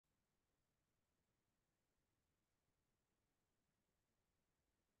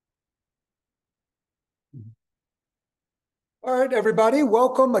All right, everybody,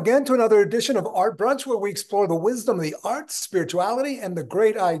 welcome again to another edition of Art Brunch, where we explore the wisdom of the arts, spirituality, and the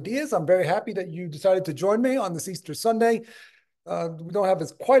great ideas. I'm very happy that you decided to join me on this Easter Sunday. We don't have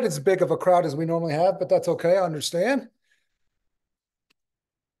quite as big of a crowd as we normally have, but that's okay, I understand.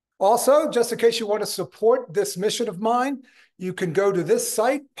 Also, just in case you want to support this mission of mine, you can go to this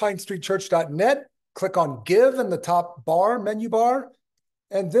site, pinestreetchurch.net, click on Give in the top menu bar,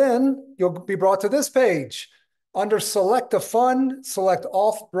 and then you'll be brought to this page. Under Select a Fund, select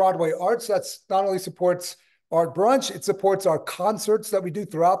Off-Broadway Arts. That's not only supports Art Brunch, it supports our concerts that we do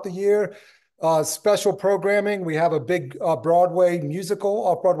throughout the year, special programming. We have a big Broadway musical,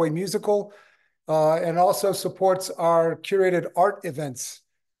 off-Broadway musical, and also supports our curated art events.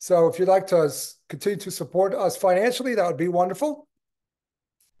 So if you'd like to continue to support us financially, that would be wonderful.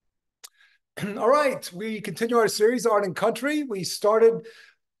 All right, we continue our series, Art and Country. We started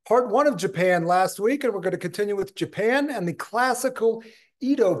part one of Japan last week, and we're going to continue with Japan and the classical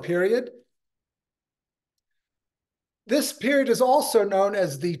Edo period. This period is also known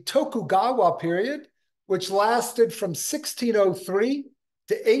as the Tokugawa period, which lasted from 1603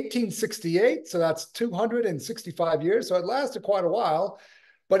 to 1868. So that's 265 years. So it lasted quite a while.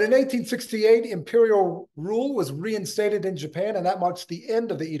 But in 1868, imperial rule was reinstated in Japan, and that marks the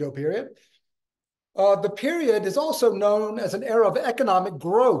end of the Edo period. The period is also known as an era of economic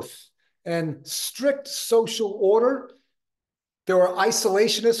growth and strict social order. There were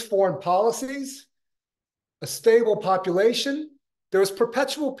isolationist foreign policies, a stable population. There was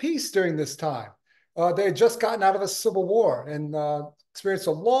perpetual peace during this time. They had just gotten out of a civil war and experienced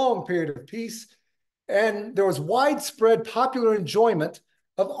a long period of peace. And there was widespread popular enjoyment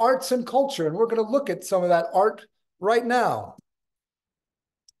of arts and culture. And we're going to look at some of that art right now.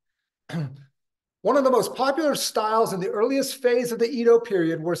 One of the most popular styles in the earliest phase of the Edo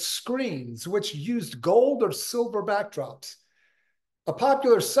period were screens, which used gold or silver backdrops. A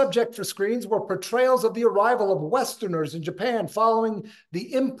popular subject for screens were portrayals of the arrival of Westerners in Japan following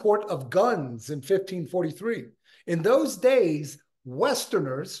the import of guns in 1543. In those days,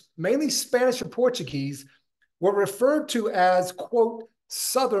 Westerners, mainly Spanish and Portuguese, were referred to as, quote,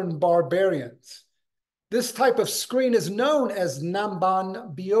 Southern barbarians. This type of screen is known as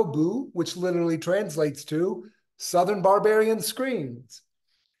Namban Byobu, which literally translates to Southern barbarian screens.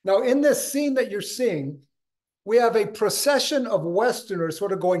 Now, in this scene that you're seeing, we have a procession of Westerners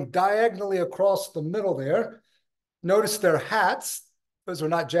sort of going diagonally across the middle there. Notice their hats. Those are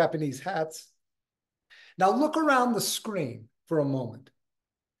not Japanese hats. Now look around the screen for a moment,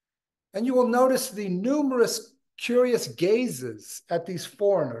 and you will notice the numerous curious gazes at these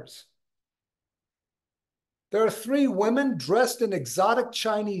foreigners. There are three women dressed in exotic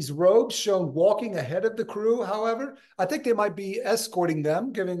Chinese robes shown walking ahead of the crew, however. I think they might be escorting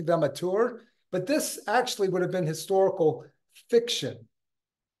them, giving them a tour. But this actually would have been historical fiction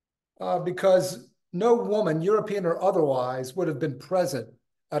because no woman, European or otherwise, would have been present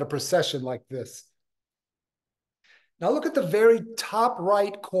at a procession like this. Now look at the very top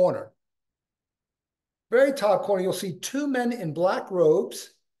right corner. Very top corner, you'll see two men in black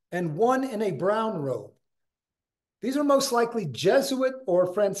robes and one in a brown robe. These are most likely Jesuit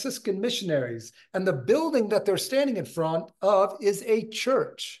or Franciscan missionaries, and the building that they're standing in front of is a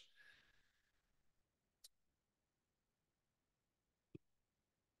church.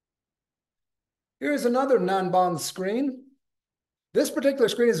 Here's another Nanban screen. This particular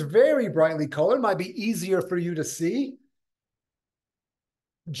screen is very brightly colored, might be easier for you to see.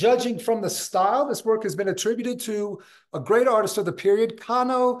 Judging from the style, this work has been attributed to a great artist of the period,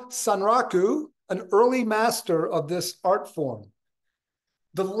 Kano Sanraku, an early master of this art form.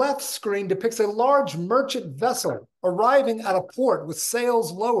 The left screen depicts a large merchant vessel arriving at a port with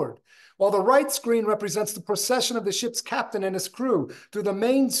sails lowered, while the right screen represents the procession of the ship's captain and his crew through the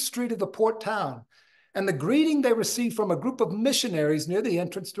main street of the port town, and the greeting they receive from a group of missionaries near the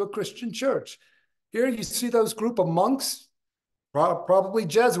entrance to a Christian church. Here you see those group of monks, probably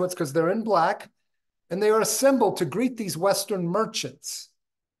Jesuits because they're in black, and they are assembled to greet these Western merchants.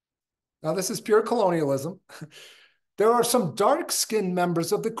 Now, this is pure colonialism. There are some dark-skinned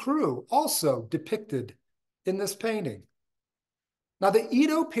members of the crew also depicted in this painting. Now, the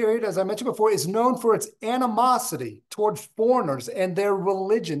Edo period, as I mentioned before, is known for its animosity toward foreigners and their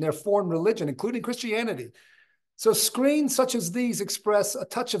religion, their foreign religion, including Christianity. So screens such as these express a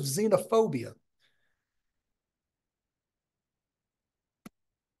touch of xenophobia.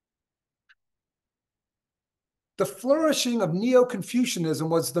 The flourishing of Neo-Confucianism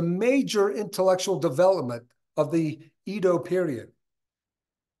was the major intellectual development of the Edo period.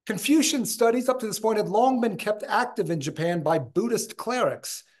 Confucian studies up to this point had long been kept active in Japan by Buddhist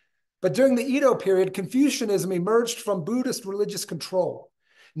clerics. But during the Edo period, Confucianism emerged from Buddhist religious control.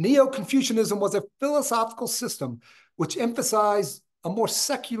 Neo-Confucianism was a philosophical system which emphasized a more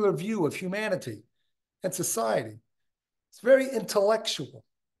secular view of humanity and society. It's very intellectual.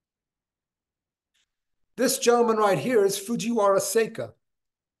 This gentleman right here is Fujiwara Seika.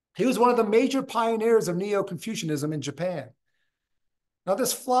 He was one of the major pioneers of Neo-Confucianism in Japan. Now,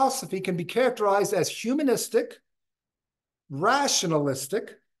 this philosophy can be characterized as humanistic,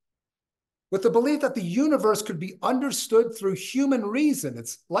 rationalistic, with the belief that the universe could be understood through human reason.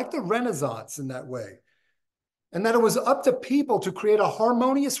 It's like the Renaissance in that way. And that it was up to people to create a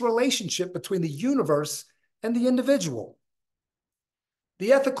harmonious relationship between the universe and the individual.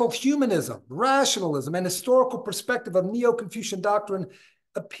 The ethical humanism, rationalism, and historical perspective of Neo-Confucian doctrine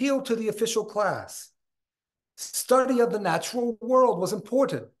appealed to the official class. Study of the natural world was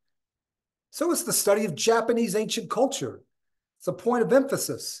important. So is the study of Japanese ancient culture. It's a point of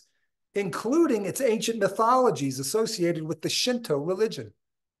emphasis, including its ancient mythologies associated with the Shinto religion.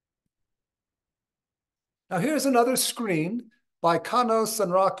 Now here's another screen by Kano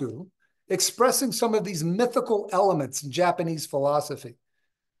Sanraku expressing some of these mythical elements in Japanese philosophy.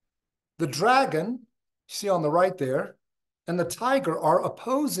 The dragon, you see on the right there, and the tiger are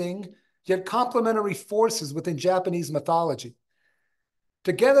opposing yet complementary forces within Japanese mythology.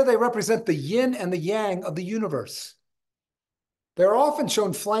 Together, they represent the yin and the yang of the universe. They're often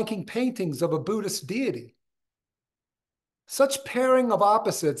shown flanking paintings of a Buddhist deity. Such pairing of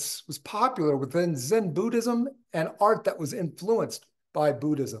opposites was popular within Zen Buddhism and art that was influenced by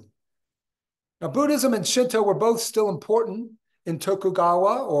Buddhism. Now, Buddhism and Shinto were both still important in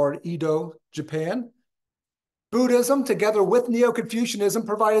Tokugawa or Edo, Japan. Buddhism, together with Neo-Confucianism,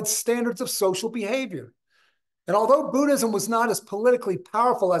 provided standards of social behavior. And although Buddhism was not as politically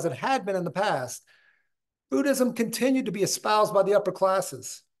powerful as it had been in the past, Buddhism continued to be espoused by the upper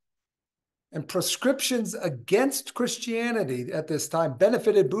classes. And proscriptions against Christianity at this time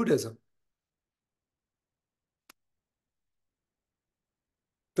benefited Buddhism.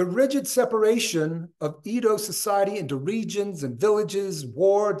 The rigid separation of Edo society into regions and villages,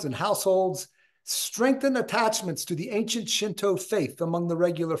 wards and households strengthened attachments to the ancient Shinto faith among the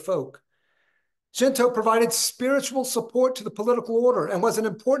regular folk. Shinto provided spiritual support to the political order and was an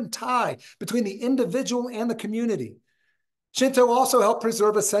important tie between the individual and the community. Shinto also helped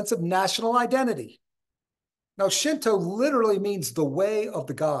preserve a sense of national identity. Now, Shinto literally means the way of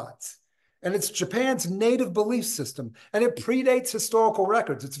the gods, and it's Japan's native belief system, and it predates historical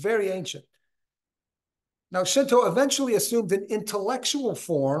records. It's very ancient. Now, Shinto eventually assumed an intellectual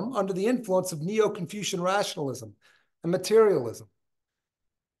form under the influence of Neo-Confucian rationalism and materialism.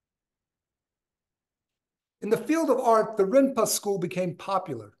 In the field of art, the rinpa school became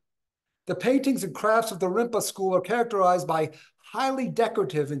popular. The paintings and crafts of the rinpa school are characterized by highly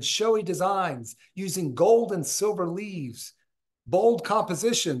decorative and showy designs using gold and silver leaves, bold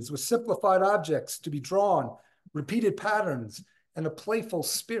compositions with simplified objects to be drawn, repeated patterns, and a playful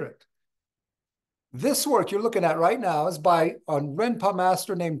spirit. This work you're looking at right now is by a rinpa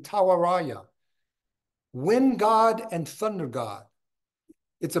master named Tawaraya, Wind God and Thunder God.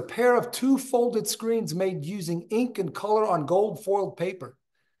 It's a pair of two folded screens made using ink and color on gold foiled paper.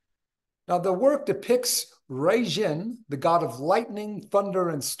 Now, the work depicts Reijin, the god of lightning, thunder,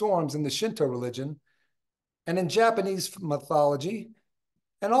 and storms in the Shinto religion, and in Japanese mythology,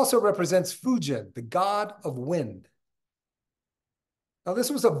 and also represents Fujin, the god of wind. Now,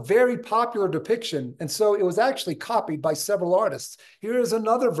 this was a very popular depiction, and so it was actually copied by several artists. Here is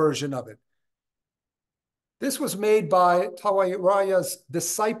another version of it. This was made by Tawaraya's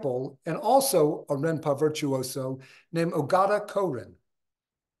disciple and also a rinpa virtuoso named Ogata Korin.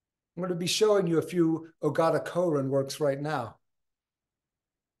 I'm going to be showing you a few Ogata Korin works right now.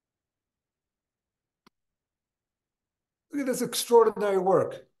 Look at this extraordinary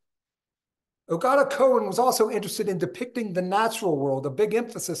work. Ogata Korin was also interested in depicting the natural world, a big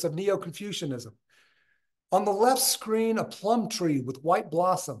emphasis of Neo-Confucianism. On the left screen, a plum tree with white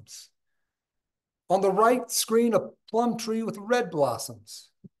blossoms. On the right screen, a plum tree with red blossoms.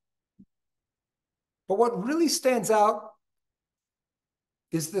 But what really stands out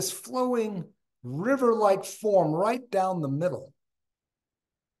is this flowing river-like form right down the middle.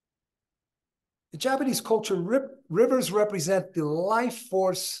 In Japanese culture, rivers represent the life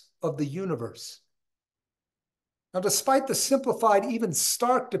force of the universe. Now, despite the simplified, even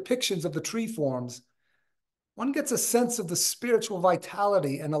stark depictions of the tree forms, one gets a sense of the spiritual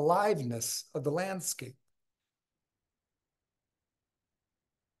vitality and aliveness of the landscape.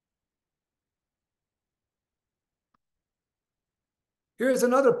 Here is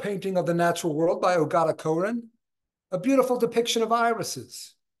another painting of the natural world by Ogata Korin, a beautiful depiction of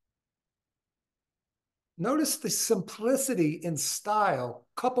irises. Notice the simplicity in style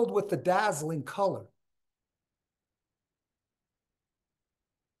coupled with the dazzling color.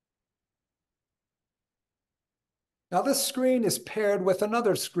 Now this screen is paired with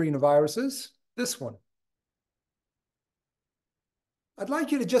another screen of irises, this one. I'd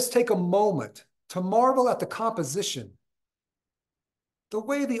like you to just take a moment to marvel at the composition, the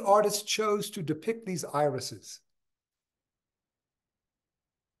way the artist chose to depict these irises.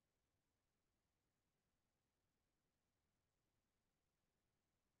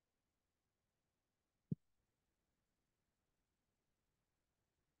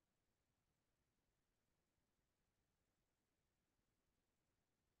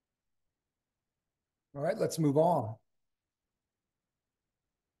 All right, let's move on.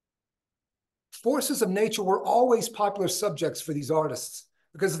 Forces of nature were always popular subjects for these artists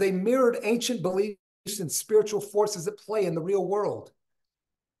because they mirrored ancient beliefs and spiritual forces at play in the real world.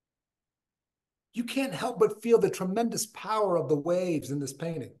 You can't help but feel the tremendous power of the waves in this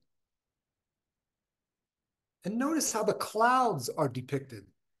painting. And notice how the clouds are depicted,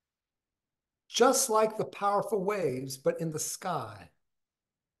 just like the powerful waves, but in the sky.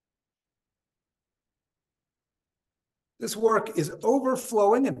 This work is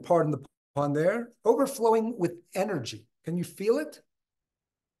overflowing, and pardon the pun there, overflowing with energy. Can you feel it?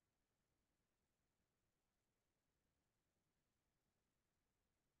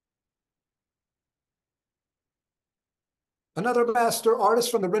 Another master artist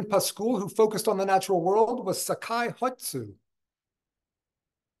from the Rinpa school who focused on the natural world was Sakai Hotsu.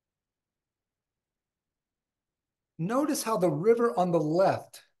 Notice how the river on the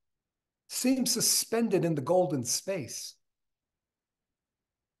left seems suspended in the golden space.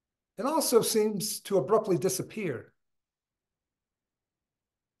 It also seems to abruptly disappear.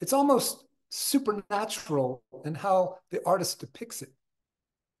 It's almost supernatural in how the artist depicts it.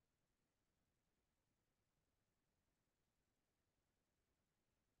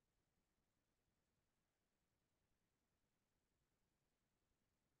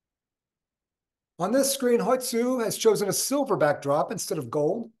 On this screen, Hotsu has chosen a silver backdrop instead of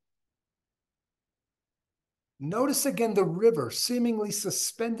gold. Notice again the river seemingly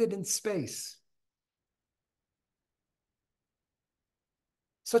suspended in space.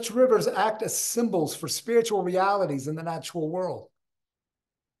 Such rivers act as symbols for spiritual realities in the natural world.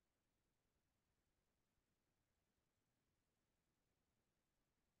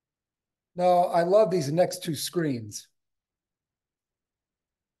 Now, I love these next two screens.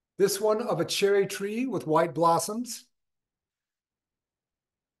 This one of a cherry tree with white blossoms.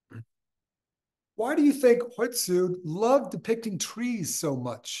 Why do you think Hotsu loved depicting trees so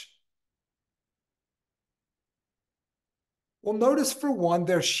much? Well, notice for one,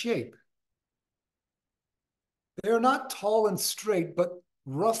 their shape. They are not tall and straight, but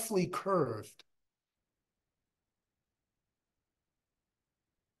roughly curved.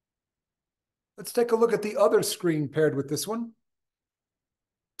 Let's take a look at the other screen paired with this one.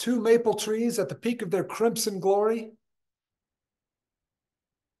 Two maple trees at the peak of their crimson glory.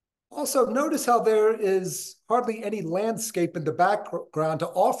 Also, notice how there is hardly any landscape in the background to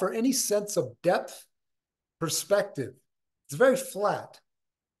offer any sense of depth, perspective. It's very flat.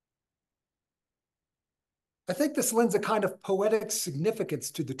 I think this lends a kind of poetic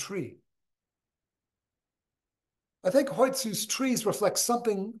significance to the tree. I think Hotsu's trees reflect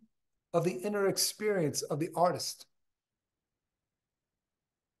something of the inner experience of the artist.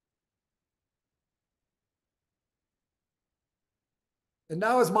 And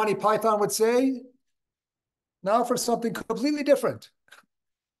now, as Monty Python would say, now for something completely different.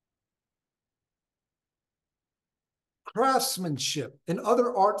 Craftsmanship and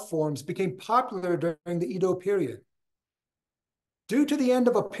other art forms became popular during the Edo period. Due to the end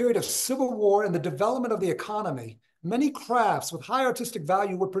of a period of civil war and the development of the economy, many crafts with high artistic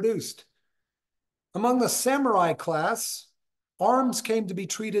value were produced. Among the samurai class, arms came to be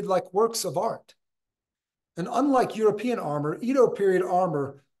treated like works of art. And unlike European armor, Edo period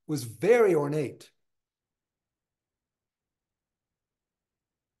armor was very ornate.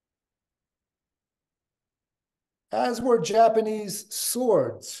 As were Japanese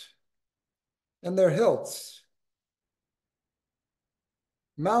swords and their hilts,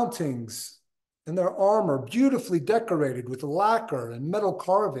 mountings and their armor beautifully decorated with lacquer and metal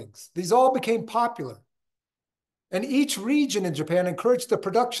carvings. These all became popular. And each region in Japan encouraged the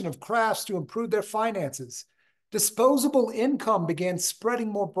production of crafts to improve their finances. Disposable income began spreading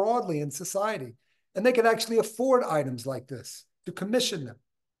more broadly in society, and they could actually afford items like this, to commission them.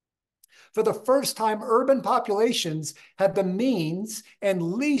 For the first time, urban populations had the means and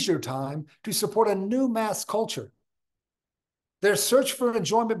leisure time to support a new mass culture. Their search for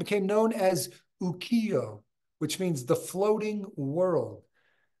enjoyment became known as Ukiyo, which means the floating world,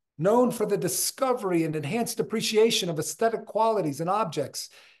 known for the discovery and enhanced appreciation of aesthetic qualities and objects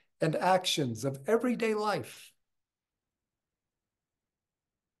and actions of everyday life.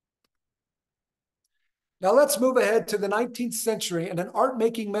 Now let's move ahead to the 19th century and an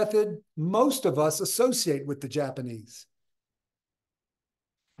art-making method most of us associate with the Japanese.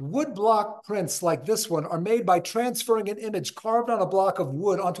 Woodblock prints like this one are made by transferring an image carved on a block of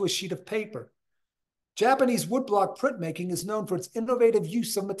wood onto a sheet of paper. Japanese woodblock printmaking is known for its innovative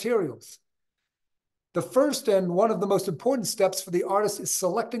use of materials. The first and one of the most important steps for the artist is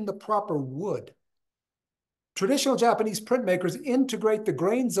selecting the proper wood. Traditional Japanese printmakers integrate the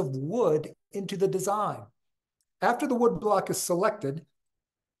grains of wood into the design. After the woodblock is selected,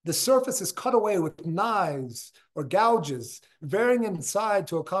 the surface is cut away with knives or gouges, varying in size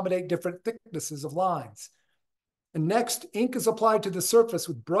to accommodate different thicknesses of lines. And next, ink is applied to the surface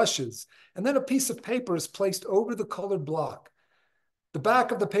with brushes, and then a piece of paper is placed over the colored block. The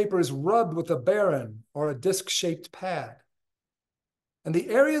back of the paper is rubbed with a baren or a disc-shaped pad. And the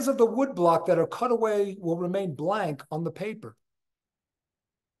areas of the woodblock that are cut away will remain blank on the paper.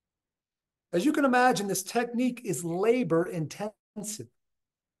 As you can imagine, this technique is labor-intensive.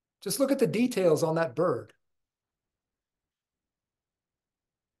 Just look at the details on that bird.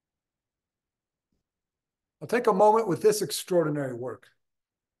 I'll take a moment with this extraordinary work.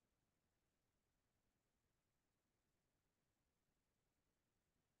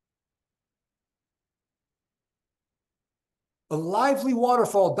 A lively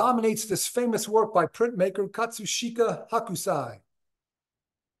waterfall dominates this famous work by printmaker Katsushika Hokusai.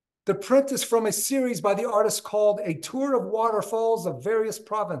 The print is from a series by the artist called A Tour of Waterfalls of Various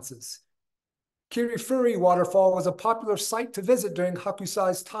Provinces. Kirifuri Waterfall was a popular site to visit during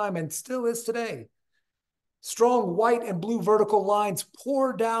Hokusai's time and still is today. Strong white and blue vertical lines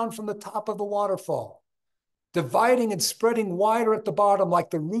pour down from the top of the waterfall, dividing and spreading wider at the bottom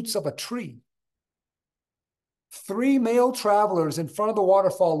like the roots of a tree. 3 male travelers in front of the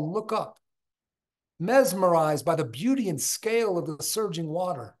waterfall look up, mesmerized by the beauty and scale of the surging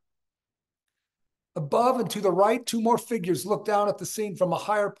water. Above and to the right, 2 more figures look down at the scene from a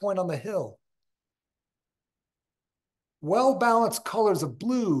higher point on the hill. Well-balanced colors of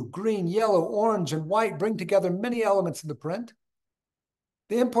blue, green, yellow, orange, and white bring together many elements in the print.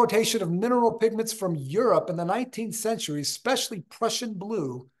 The importation of mineral pigments from Europe in the 19th century, especially Prussian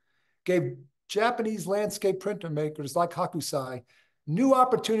blue, gave Japanese landscape printmakers like Hokusai new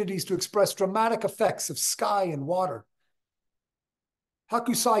opportunities to express dramatic effects of sky and water.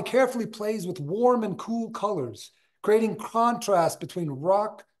 Hokusai carefully plays with warm and cool colors, creating contrast between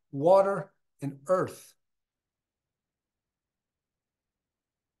rock, water, and earth.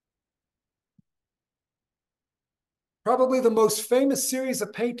 Probably the most famous series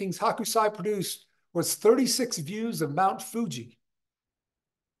of paintings Hokusai produced was 36 views of Mount Fuji.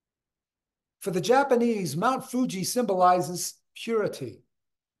 For the Japanese, Mount Fuji symbolizes purity,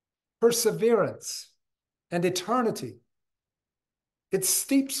 perseverance, and eternity. Its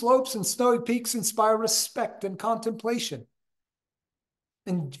steep slopes and snowy peaks inspire respect and contemplation.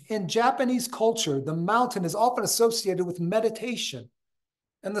 In Japanese culture, the mountain is often associated with meditation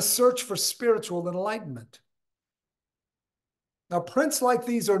and the search for spiritual enlightenment. Now, prints like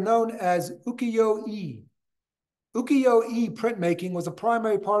these are known as ukiyo-e. Ukiyo-e printmaking was a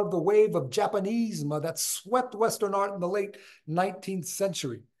primary part of the wave of Japanism that swept Western art in the late 19th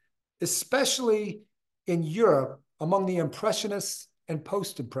century, especially in Europe among the Impressionists and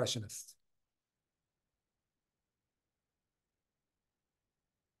Post-Impressionists.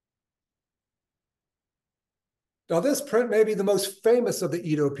 Now, this print may be the most famous of the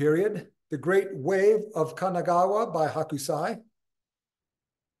Edo period, the Great Wave of Kanagawa by Hokusai.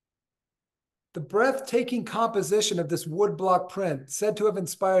 The breathtaking composition of this woodblock print, said to have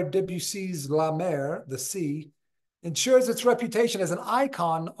inspired Debussy's La Mer, the sea, ensures its reputation as an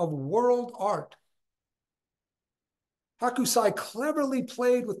icon of world art. Hokusai cleverly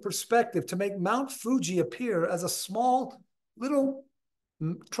played with perspective to make Mount Fuji appear as a small, little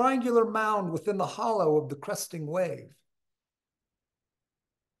triangular mound within the hollow of the cresting wave.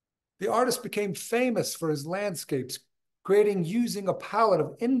 The artist became famous for his landscapes, creating using a palette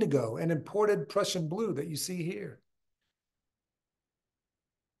of indigo and imported Prussian blue that you see here.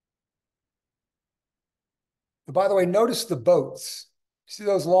 And by the way, notice the boats. See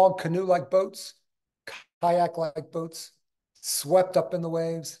those long canoe-like boats? Kayak-like boats, swept up in the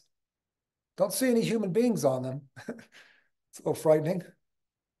waves. Don't see any human beings on them. It's a little frightening.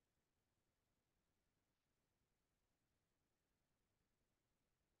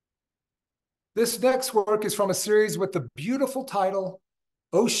 This next work is from a series with the beautiful title,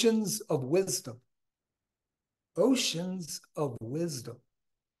 Oceans of Wisdom. Oceans of Wisdom.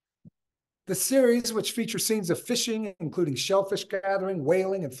 The series, which features scenes of fishing, including shellfish gathering,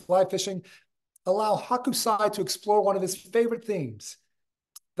 whaling, and fly fishing, allow Hokusai to explore one of his favorite themes,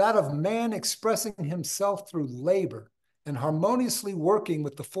 that of man expressing himself through labor and harmoniously working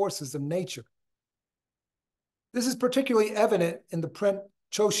with the forces of nature. This is particularly evident in the print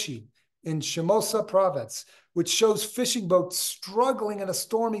Choshi in Shimosa province, which shows fishing boats struggling in a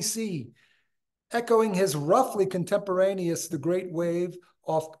stormy sea, echoing his roughly contemporaneous The Great Wave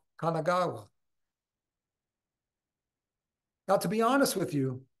off Kanagawa. Now, to be honest with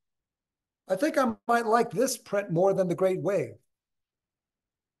you, I think I might like this print more than The Great Wave.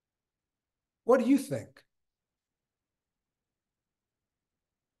 What do you think?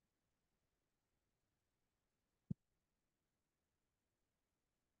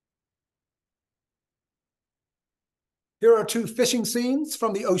 Here are two fishing scenes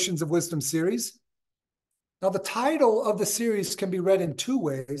from the Oceans of Wisdom series. Now, the title of the series can be read in two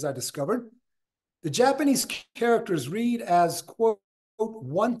ways, I discovered. The Japanese characters read as, quote,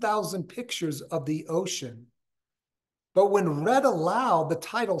 1,000 pictures of the ocean. But when read aloud, the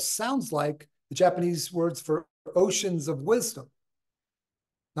title sounds like the Japanese words for Oceans of Wisdom.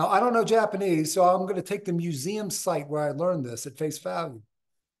 Now, I don't know Japanese, so I'm going to take the museum site where I learned this at face value.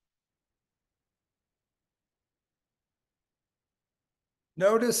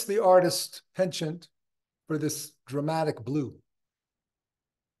 Notice the artist's penchant for this dramatic blue.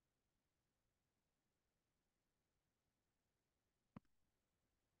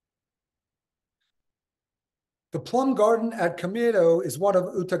 The plum garden at Kamedo is one of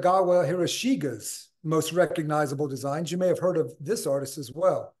Utagawa Hiroshige's most recognizable designs. You may have heard of this artist as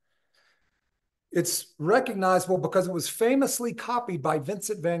well. It's recognizable because it was famously copied by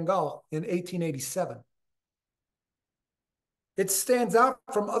Vincent van Gogh in 1887. It stands out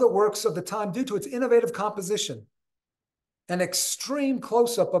from other works of the time due to its innovative composition, an extreme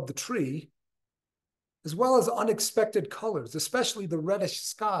close-up of the tree, as well as unexpected colors, especially the reddish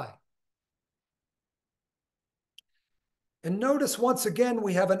sky. And notice once again,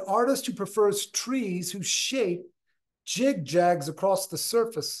 we have an artist who prefers trees whose shape jig-jags across the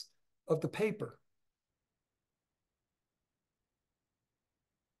surface of the paper.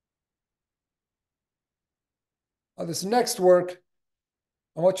 This next work,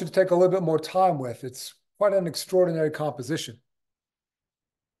 I want you to take a little bit more time with. It's quite an extraordinary composition.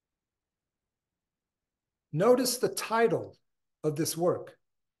 Notice the title of this work.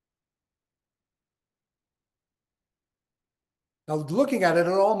 Now, looking at it,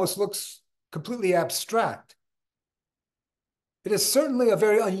 it almost looks completely abstract. It is certainly a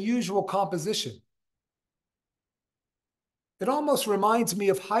very unusual composition. It almost reminds me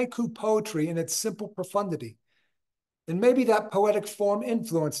of haiku poetry in its simple profundity. And maybe that poetic form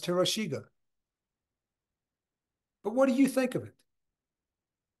influenced Hiroshige. But what do you think of it?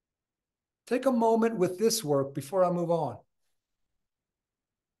 Take a moment with this work before I move on.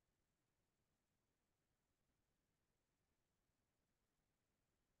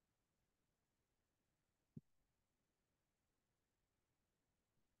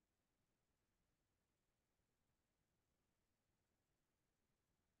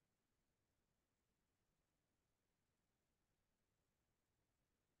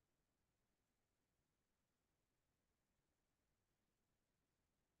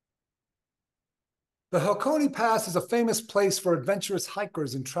 The Hakone Pass is a famous place for adventurous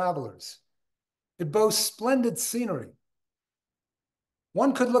hikers and travelers. It boasts splendid scenery.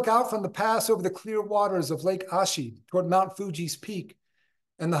 One could look out from the pass over the clear waters of Lake Ashi toward Mount Fuji's peak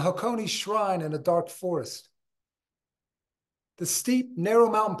and the Hakone Shrine in a dark forest. The steep,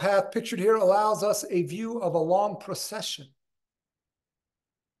 narrow mountain path pictured here allows us a view of a long procession.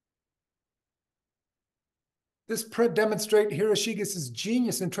 This print demonstrates Hiroshige's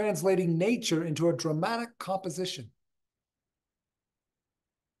genius in translating nature into a dramatic composition.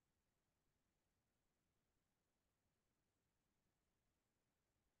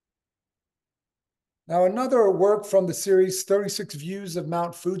 Now, another work from the series 36 Views of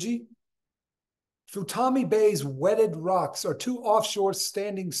Mount Fuji. Futami Bay's wetted rocks are two offshore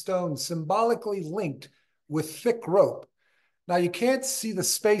standing stones symbolically linked with thick rope. Now, you can't see the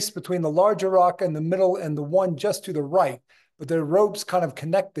space between the larger rock in the middle and the one just to the right, but there are ropes kind of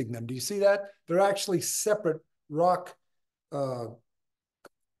connecting them. Do you see that? They're actually separate rock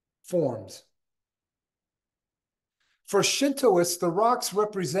forms. For Shintoists, the rocks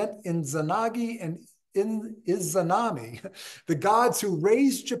represent Izanagi and Izanami, the gods who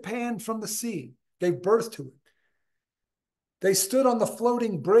raised Japan from the sea, gave birth to it. They stood on the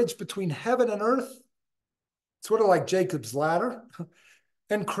floating bridge between heaven and earth, sort of like Jacob's ladder,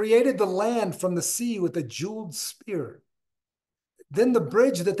 and created the land from the sea with a jeweled spear. Then the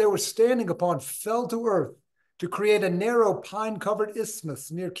bridge that they were standing upon fell to earth to create a narrow pine-covered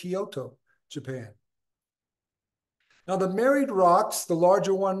isthmus near Kyoto, Japan. Now, the married rocks, the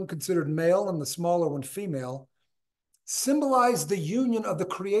larger one considered male and the smaller one female, symbolize the union of the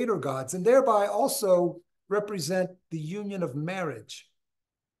creator gods and thereby also represent the union of marriage.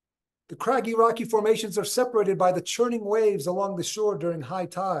 The craggy rocky formations are separated by the churning waves along the shore during high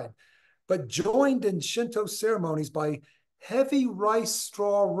tide, but joined in Shinto ceremonies by heavy rice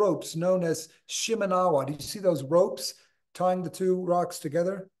straw ropes known as shimenawa. Do you see those ropes tying the two rocks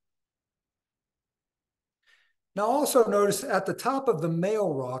together? Now also notice at the top of the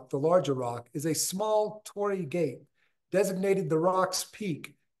male rock, the larger rock, is a small torii gate, designated the rock's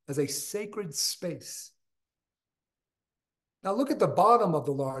peak as a sacred space. Now look at the bottom of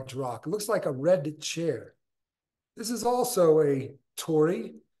the large rock. It looks like a red chair. This is also a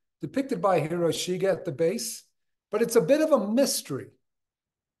torii, depicted by Hiroshige at the base, but it's a bit of a mystery.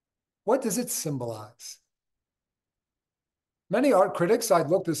 What does it symbolize? Many art critics, I'd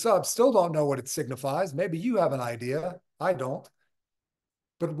looked this up, still don't know what it signifies. Maybe you have an idea. I don't.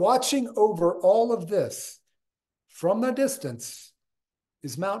 But watching over all of this from the distance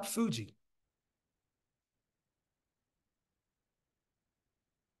is Mount Fuji.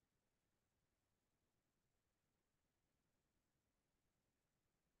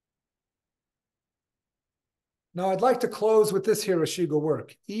 Now, I'd like to close with this Hiroshige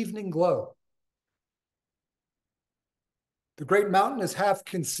work, Evening Glow. The great mountain is half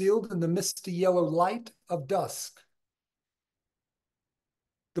concealed in the misty yellow light of dusk.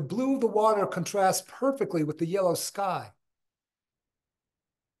 The blue of the water contrasts perfectly with the yellow sky.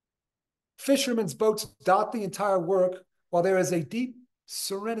 Fishermen's boats dot the entire work while there is a deep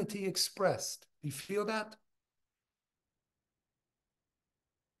serenity expressed. Do you feel that?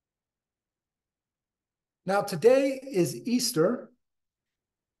 Now, today is Easter,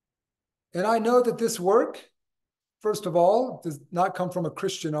 and I know that this work, first of all, does not come from a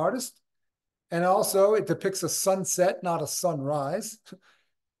Christian artist, and also it depicts a sunset, not a sunrise.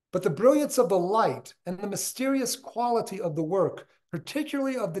 But the brilliance of the light and the mysterious quality of the work,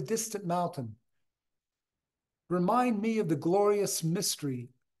 particularly of the distant mountain, remind me of the glorious mystery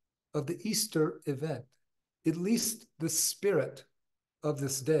of the Easter event, at least the spirit of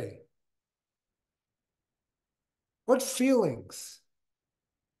this day. What feelings,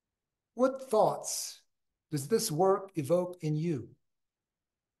 what thoughts does this work evoke in you?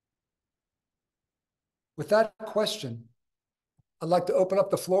 With that question, I'd like to open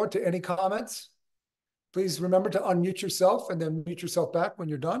up the floor to any comments. Please remember to unmute yourself and then mute yourself back when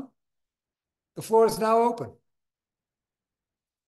you're done. The floor is now open.